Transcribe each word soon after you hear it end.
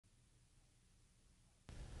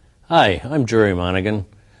Hi, I'm Jerry Monaghan,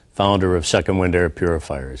 founder of Second Wind Air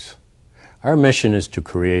Purifiers. Our mission is to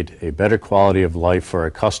create a better quality of life for our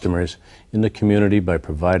customers in the community by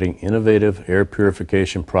providing innovative air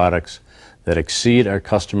purification products that exceed our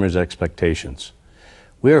customers' expectations.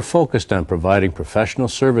 We are focused on providing professional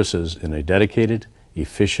services in a dedicated,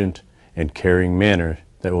 efficient, and caring manner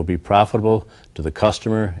that will be profitable to the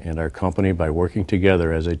customer and our company by working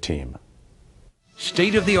together as a team.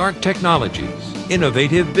 State-of-the-art technologies,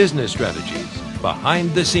 innovative business strategies,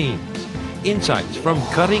 behind the scenes, insights from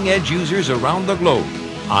cutting-edge users around the globe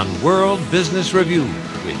on World Business Review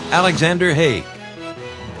with Alexander Haig.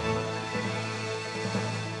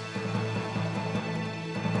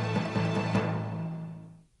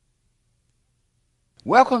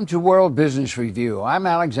 Welcome to World Business Review. I'm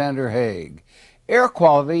Alexander Haig. Air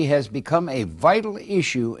quality has become a vital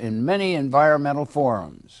issue in many environmental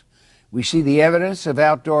forums. We see the evidence of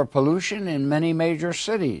outdoor pollution in many major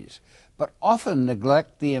cities, but often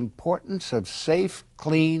neglect the importance of safe,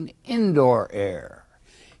 clean indoor air.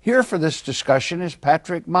 Here for this discussion is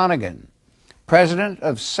Patrick Monaghan, president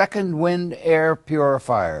of Second Wind Air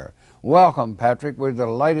Purifier. Welcome, Patrick. We're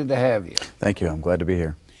delighted to have you. Thank you. I'm glad to be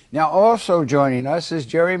here. Now, also joining us is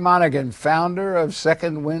Jerry Monaghan, founder of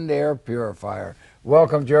Second Wind Air Purifier.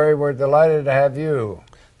 Welcome, Jerry. We're delighted to have you.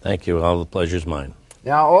 Thank you. All the pleasure's mine.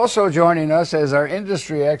 Now, also joining us as our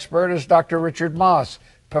industry expert is Dr. Richard Moss,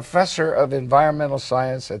 professor of environmental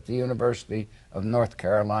science at the University of North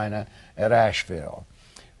Carolina at Asheville.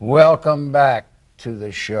 Welcome back to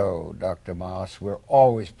the show, Dr. Moss. We're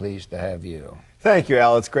always pleased to have you. Thank you,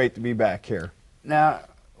 Al. It's great to be back here. Now,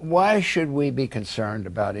 why should we be concerned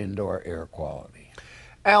about indoor air quality?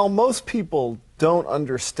 Al, most people don't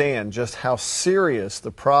understand just how serious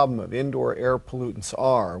the problem of indoor air pollutants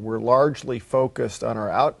are. We're largely focused on our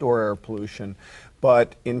outdoor air pollution,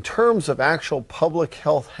 but in terms of actual public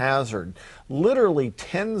health hazard, literally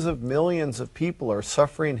tens of millions of people are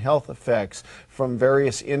suffering health effects from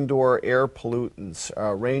various indoor air pollutants,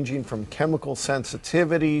 ranging from chemical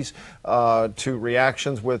sensitivities to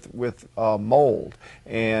reactions with mold.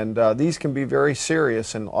 And these can be very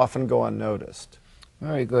serious and often go unnoticed.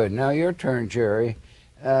 Very good. Now your turn, Jerry.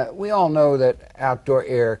 We all know that outdoor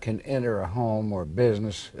air can enter a home or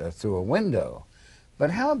business through a window. But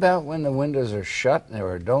how about when the windows are shut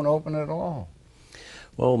or don't open at all?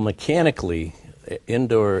 Well, mechanically,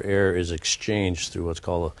 indoor air is exchanged through what's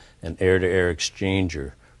called an air-to-air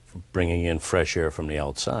exchanger, bringing in fresh air from the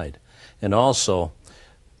outside. And also,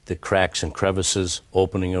 the cracks and crevices,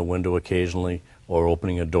 opening a window occasionally or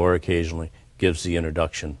opening a door occasionally, gives the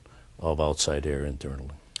introduction of outside air internally.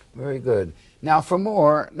 Very good. Now for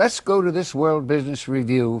more, let's go to this World Business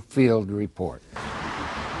Review field report.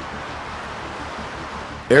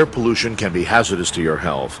 Air pollution can be hazardous to your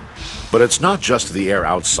health, but it's not just the air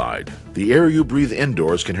outside. The air you breathe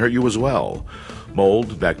indoors can hurt you as well.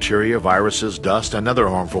 Mold, bacteria, viruses, dust, and other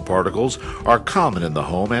harmful particles are common in the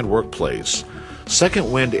home and workplace.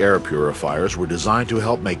 Second Wind Air Purifiers were designed to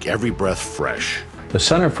help make every breath fresh. The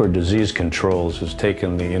Center for Disease Controls has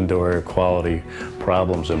taken the indoor air quality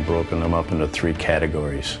problems and broken them up into three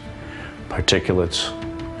categories: particulates,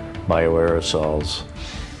 bioaerosols,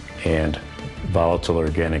 and volatile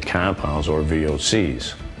organic compounds, or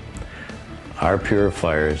VOCs. Our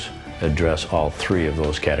purifiers address all three of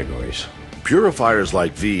those categories. Purifiers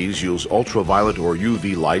like these use ultraviolet or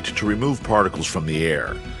UV light to remove particles from the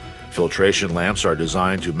air. Filtration lamps are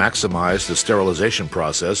designed to maximize the sterilization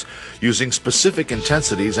process using specific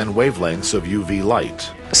intensities and wavelengths of UV light.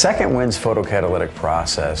 Second Wind's photocatalytic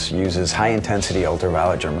process uses high-intensity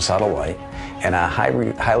ultraviolet germicidal light and a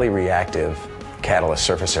highly reactive catalyst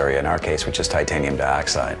surface area, in our case, which is titanium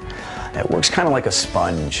dioxide. It works kind of like a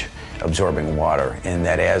sponge absorbing water, in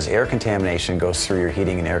that as air contamination goes through your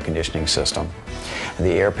heating and air conditioning system,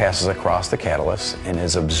 the air passes across the catalyst and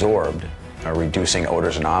is absorbed, reducing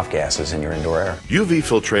odors and off gases in your indoor air. UV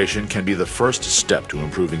filtration can be the first step to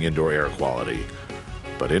improving indoor air quality.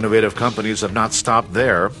 But innovative companies have not stopped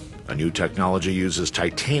there. A new technology uses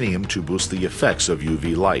titanium to boost the effects of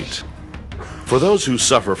UV light. For those who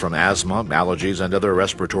suffer from asthma, allergies, and other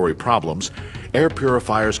respiratory problems, air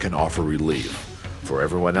purifiers can offer relief. For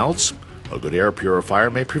everyone else, a good air purifier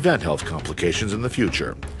may prevent health complications in the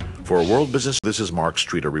future. For World Business, this is Mark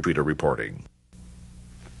Streeter reporting.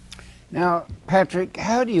 Now, Patrick,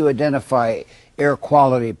 how do you identify air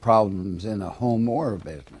quality problems in a home or a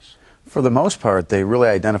business? For the most part, they really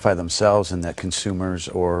identify themselves in that consumers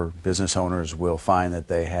or business owners will find that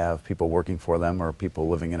they have people working for them or people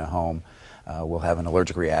living in a home will have an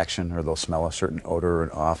allergic reaction, or they'll smell a certain odor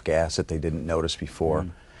or off gas that they didn't notice before.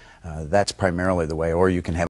 That's primarily the way. Or you can have